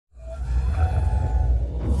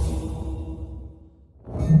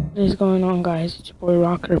What is going on, guys? It's your boy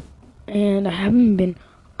Rocker, and I haven't been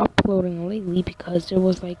uploading lately because there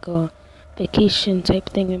was like a vacation type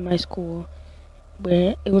thing in my school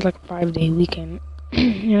where it was like a 5-day weekend.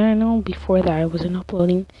 And I know before that I wasn't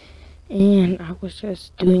uploading, and I was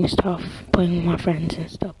just doing stuff, playing with my friends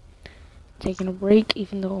and stuff, taking a break,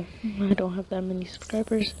 even though I don't have that many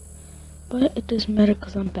subscribers. But it doesn't matter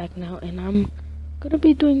because I'm back now, and I'm gonna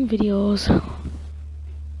be doing videos.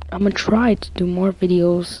 I'm gonna try to do more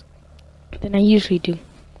videos than I usually do.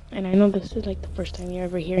 And I know this is like the first time you're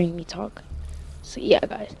ever hearing me talk. So yeah,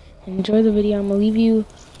 guys, enjoy the video. I'm gonna leave you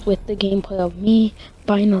with the gameplay of me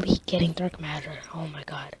finally getting dark matter. Oh my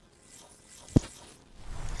god.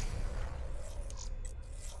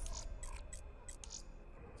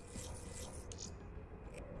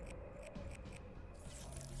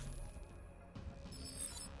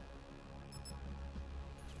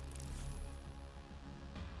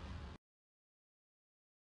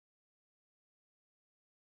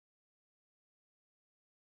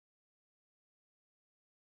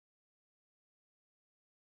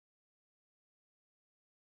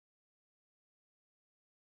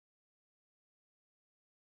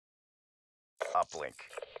 Uplink.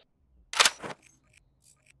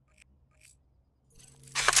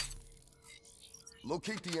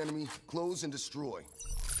 Locate the enemy, close and destroy.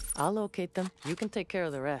 I'll locate them. You can take care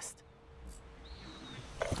of the rest.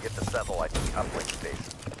 Get the satellite to the uplink station.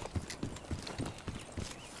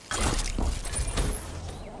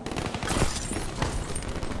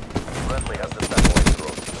 Friendly has the satellite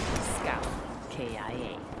drone. Scout.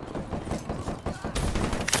 KIA.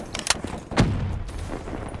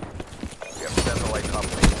 We have satellite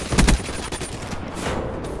uplink.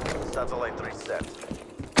 Satellite reset.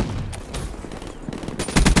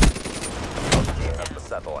 Our team has the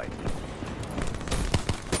satellite.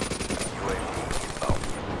 UAV inbound.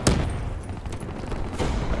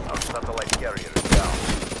 Our satellite carrier is down.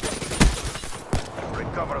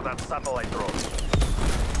 Recover that satellite drone.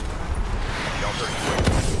 Counter UAV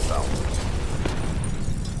inbound.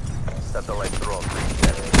 Satellite drone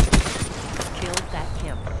reset. Killed that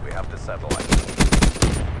camper. We have the satellite.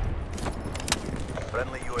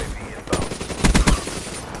 Friendly UAV inbound.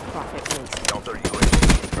 Profit waste. Counter UAV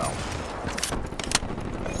inbound.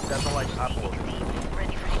 Satellite uploaded.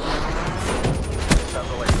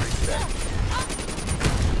 Satellite reset.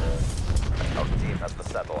 Our team has the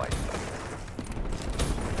satellite.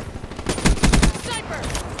 Sniper!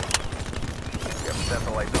 We have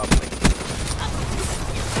satellite uplink.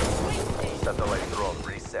 Satellite drone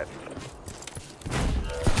reset.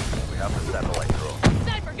 We have the satellite drone.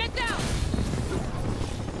 Sniper, get down!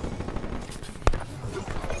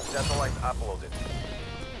 Satellite uploaded.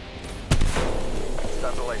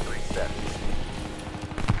 Satellite reset.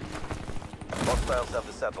 Hostiles have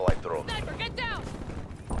the satellite drone. Sniper, get down!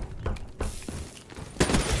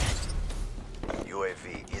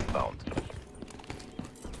 UAV inbound.